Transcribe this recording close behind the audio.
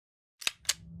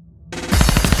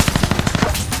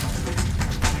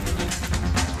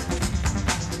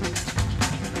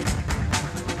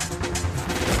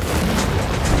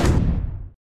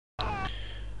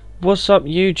What's up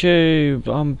YouTube?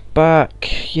 I'm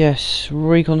back. Yes,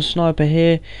 Recon Sniper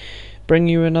here, bring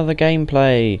you another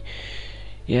gameplay.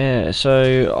 Yeah,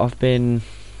 so I've been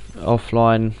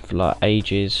offline for like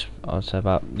ages. I'd say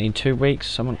about in 2 weeks,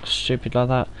 something stupid like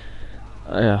that.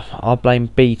 I blame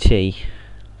BT.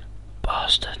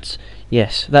 Bastards.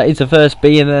 Yes, that is the first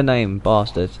B in their name,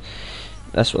 bastards.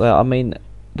 That's what I mean.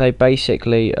 They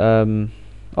basically,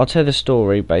 I'll tell the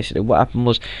story. Basically, what happened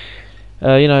was,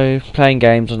 you know, playing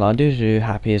games online,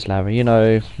 happy as Larry, you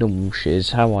know, normal shiz,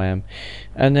 how I am.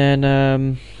 And then,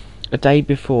 a day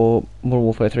before Modern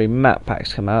Warfare 3 map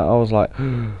packs come out, I was like,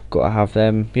 gotta have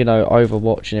them, you know,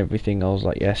 Overwatch and everything. I was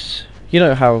like, yes, you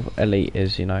know how Elite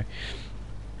is, you know.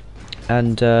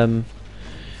 And,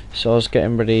 so I was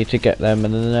getting ready to get them,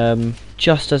 and then,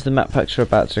 just as the map packs were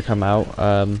about to come out,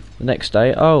 the next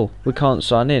day, oh, we can't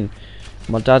sign in.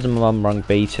 My dad and my mum rung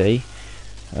BT.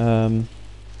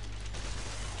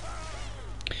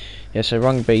 Yeah, so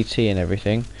rung BT and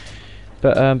everything,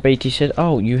 but BT said,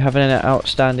 "Oh, you have an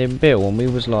outstanding bill," and we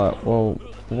was like, "Well,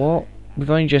 what? We've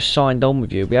only just signed on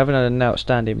with you. We haven't had an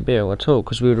outstanding bill at all,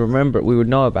 because we would remember it, we would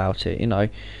know about it, you know."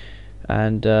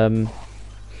 And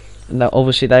now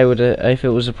obviously they would, if it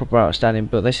was a proper outstanding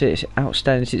bill, they said it's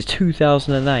outstanding since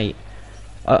 2008.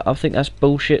 I think that's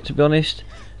bullshit, to be honest.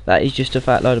 That is just a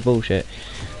fat load of bullshit.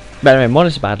 But anyway,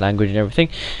 minus the bad language and everything.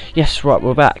 Yes, right,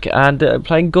 we're back and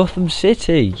playing Gotham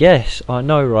City. Yes, I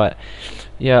know, right?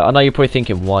 Yeah, I know you're probably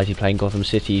thinking, why is he playing Gotham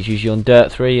City? He's usually on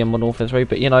Dirt 3 and Modern Warfare 3,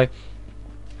 but you know.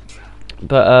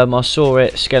 But I saw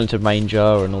it, Skeleton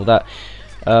Ranger and all that.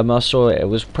 I saw it, it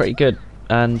was pretty good.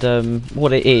 And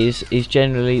what it is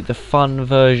generally the fun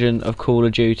version of Call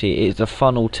of Duty. It's a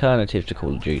fun alternative to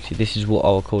Call of Duty. This is what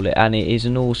I'll call it, and it is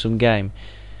an awesome game.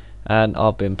 And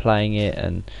I've been playing it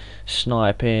and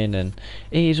sniping, and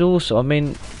it is awesome. I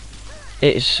mean,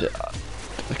 it's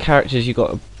the characters. You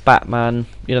got a Batman,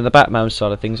 you know, the Batman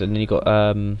side of things, and then you got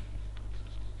the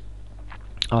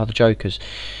Jokers.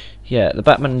 Yeah, the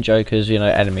Batman and Jokers, you know,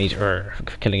 enemies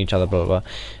killing each other, blah blah blah,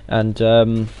 and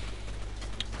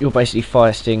you're basically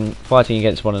fighting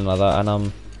against one another. And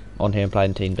I'm on here and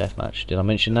playing Team Deathmatch. Did I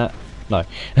mention that? No.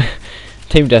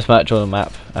 Team Deathmatch on the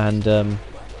map, and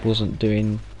wasn't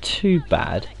doing too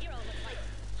bad,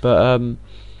 but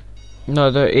no,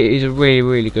 it is a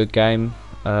really good game.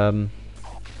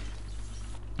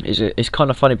 It's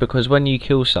kind of funny because when you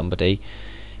kill somebody,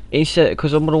 instead,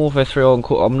 because I'm Modern Warfare 3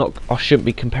 I shouldn't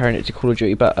be comparing it to Call of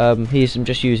Duty, but I'm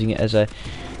just using it as a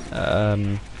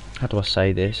how do I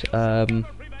say this, a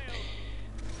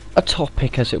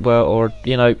topic, as it were, or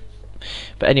you know.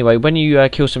 But anyway, when you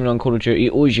kill someone on Call of Duty,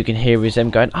 all you can hear is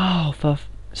them going, "Oh, for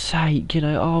sake, you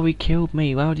know, oh, he killed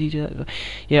me, why did he do that?"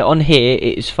 Yeah, on here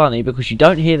it's funny because you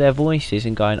don't hear their voices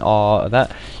and going, "Ah,"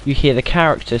 that you hear the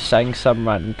characters saying some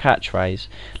random catchphrase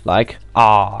like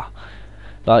 "ah,"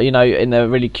 like, you know, in a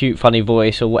really cute funny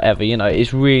voice or whatever. You know,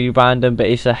 it's really random, but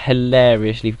it's a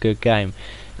hilariously good game,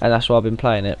 and that's why I've been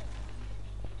playing it.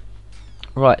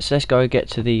 Right, so let's go get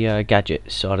to the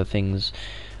gadget side of things.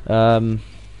 Well,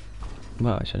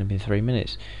 it's only been 3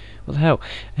 minutes. What the hell?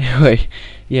 Anyway,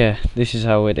 yeah, this is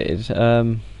how it is.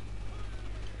 So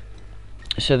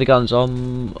the guns, I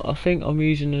think I'm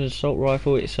using an assault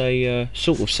rifle. It's a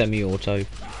sort of semi-auto.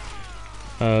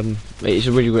 It's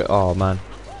a really good. Oh man,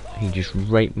 he just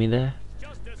raped me there.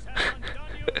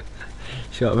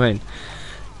 See what I mean?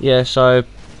 Yeah, so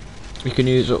you can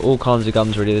use all kinds of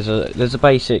guns really. There's a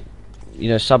basic, you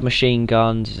know, submachine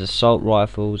guns, there's assault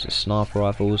rifles, there's sniper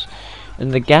rifles,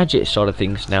 and the gadget side of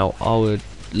things. Now, I would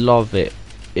love it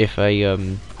if they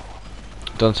done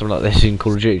something like this in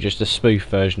Call of Duty, just a spoof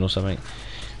version or something.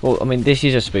 Well, I mean, this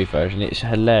is a spoof version. It's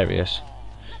hilarious.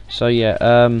 So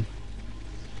yeah,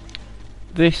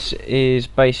 this is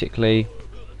basically,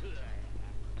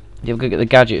 you've got to get the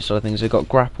gadget side of things. They've got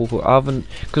grapple hook. I haven't,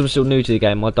 because I'm still new to the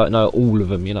game, I don't know all of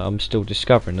them. You know, I'm still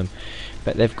discovering them.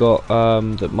 But they've got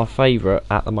my favourite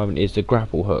at the moment is the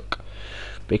grapple hook,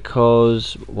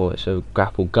 because, well, it's a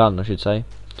grapple gun, I should say.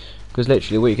 Because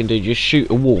literally what you can do, you just shoot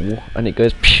a wall and it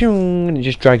goes pew, and it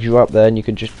just drags you up there, and you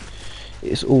can just,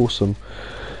 it's awesome.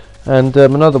 And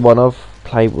another one I've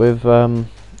played with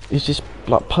is just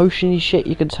like potion shit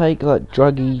you can take, like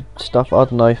druggy stuff. I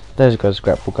don't know. There's a guy's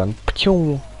grapple gun.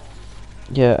 Pew.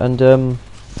 Yeah, and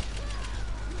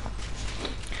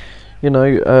you know,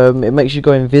 it makes you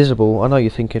go invisible. I know you're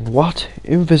thinking, what?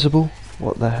 Invisible?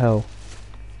 What the hell?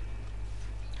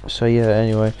 So yeah,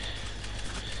 anyway.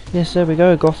 Yes, there we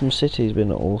go. Gotham City's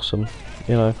been awesome,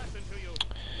 you know.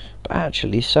 But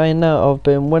actually, saying that, I've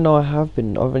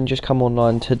been just come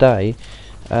online today,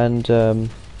 and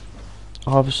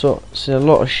I've seen a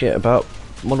lot of shit about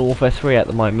Modern Warfare 3 at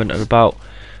the moment, and about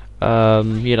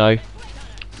you know,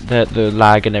 the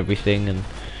lag and everything,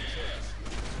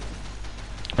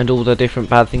 and all the different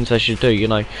bad things they should do, you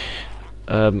know,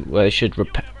 where they should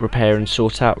repair and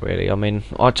sort out. Really, I mean,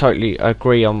 I totally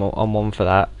agree. I'm on for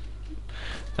that.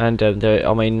 And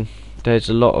I mean, there's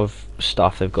a lot of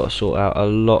stuff they've got to sort out, a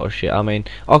lot of shit. I mean,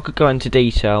 I could go into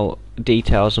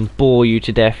details and bore you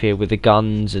to death here with the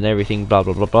guns and everything, blah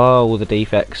blah blah blah, all the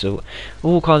defects of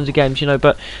all kinds of games, you know.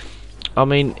 But I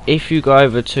mean, if you go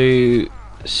over to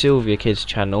Sylvia Kid's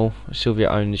channel, Sylvia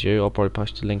owns you, I'll probably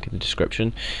post a link in the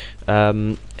description.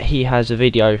 He has a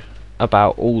video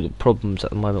about all the problems at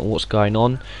the moment, what's going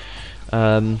on.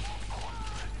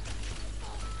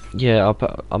 Yeah,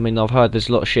 I mean, I've heard there's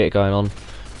a lot of shit going on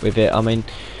with it. I mean,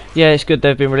 yeah, it's good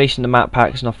they've been releasing the map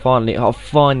packs, and I've finally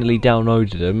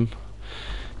downloaded them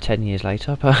 10 years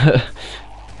later. But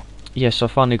yes, I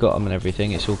finally got them and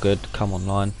everything. It's all good. Come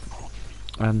online,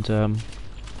 and there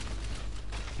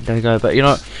you go. But you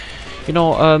know,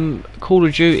 Call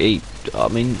of Duty. I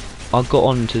mean, I got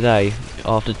on today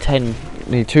after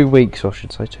nearly 2 weeks, I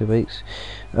should say 2 weeks.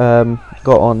 Got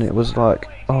on. It was like,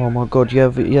 oh my god, you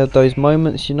have those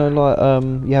moments, you know, like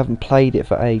you haven't played it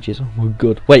for ages. Oh my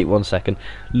god. Wait 1 second.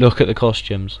 Look at the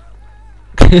costumes.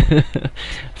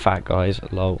 Fat guys,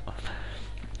 lol.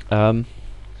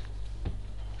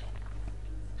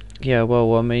 Yeah,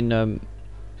 well, I mean, oh,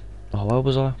 where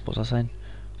was I? What was I saying?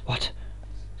 What?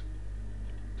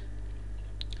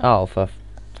 Oh, for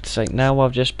sake, now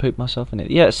I've just pooped myself in it.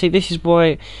 Yeah, see, this is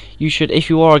why you should, if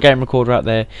you are a game recorder out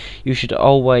there, you should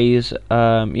always, you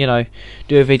know,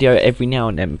 do a video every now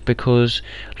and then, because,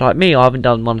 like me, I haven't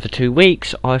done one for 2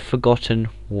 weeks. I've forgotten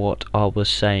what I was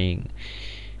saying.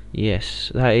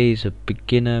 Yes, that is a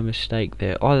beginner mistake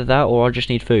there. Either that, or I just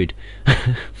need food.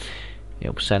 Yeah,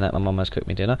 we're saying that my mum has cooked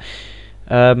me dinner.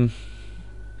 Oh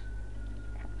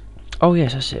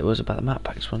yes, that's it. It was about the map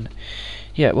packs, wasn't it?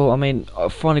 Yeah, well, I mean,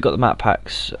 I've finally got the map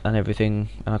packs and everything,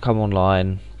 and I come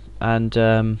online,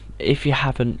 and if you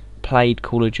haven't played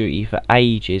Call of Duty for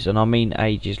ages, and I mean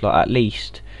ages, like at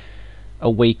least a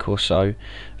week or so,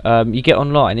 you get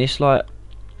online, it's like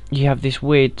you have this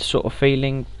weird sort of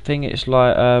feeling thing. It's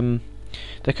like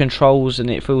the controls, and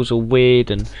it feels all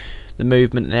weird, and the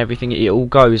movement and everything, it all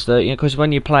goes there, you know, because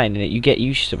when you're playing in it, you get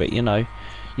used to it, you know.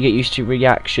 You get used to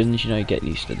reactions, you know, you get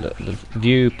used to the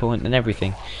viewpoint and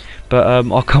everything. But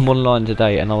I come online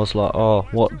today and I was like, oh,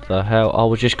 what the hell? I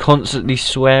was just constantly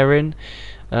swearing.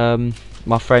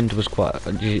 My friend was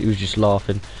he was just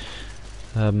laughing.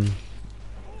 And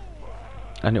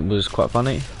it was quite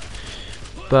funny.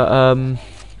 But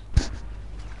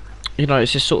you know,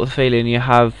 it's this sort of feeling you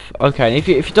have. Okay, and if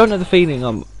you don't know the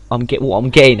feeling what I'm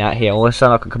getting at here, I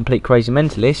sound like a complete crazy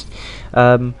mentalist.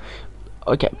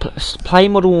 Okay, play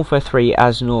Modern Warfare 3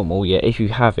 as normal, yeah, if you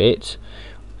have it,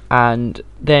 and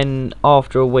then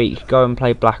after a week go and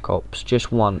play Black Ops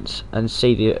just once and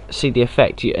see the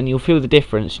effect, and you'll feel the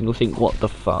difference, and you'll think, what the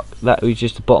fuck? That was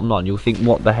just the bottom line. You'll think,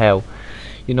 what the hell?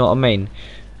 You know what I mean?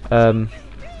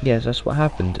 Yes, that's what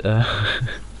happened. Yeah,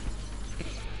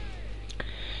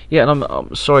 and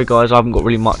I'm sorry guys, I haven't got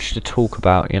really much to talk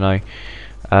about, you know.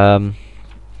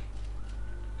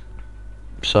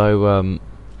 So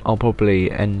I'll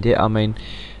probably end it. I mean,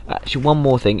 actually, one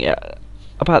more thing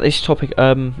about this topic.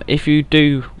 If you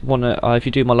do wanna, if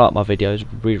you do like my videos,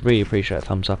 really appreciate a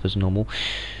thumbs up as normal.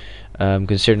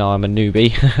 Considering I'm a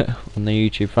newbie on the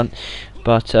YouTube front,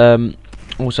 but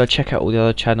also check out all the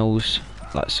other channels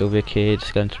like Sylvia Kid,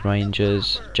 Skeleton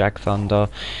Rangers, Jag Thunder,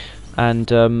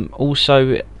 and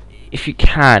also, if you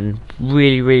can,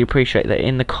 really appreciate that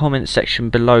in the comments section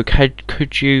below,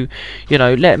 could you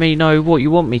know, let me know what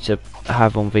you want me to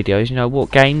have on videos, you know,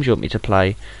 what games you want me to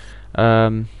play,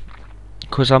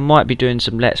 because I might be doing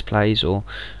some let's plays or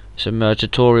some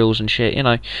tutorials and shit, you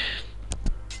know.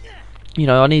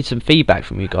 I need some feedback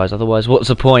from you guys, otherwise what's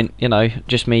the point, you know,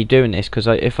 just me doing this, because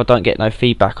if I don't get no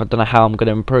feedback, I don't know how I'm going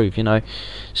to improve, you know.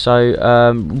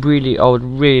 So really, I would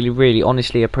really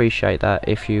honestly appreciate that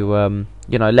if you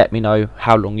you know, let me know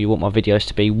how long you want my videos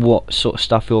to be, what sort of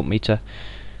stuff you want me to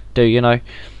do, you know.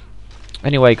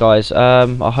 Anyway guys,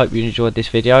 I hope you enjoyed this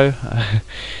video.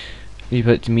 You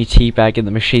put me teabag in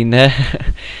the machine there.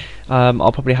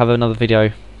 I'll probably have another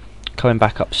video coming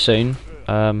back up soon.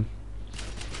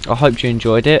 I hope you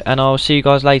enjoyed it, and I'll see you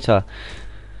guys later.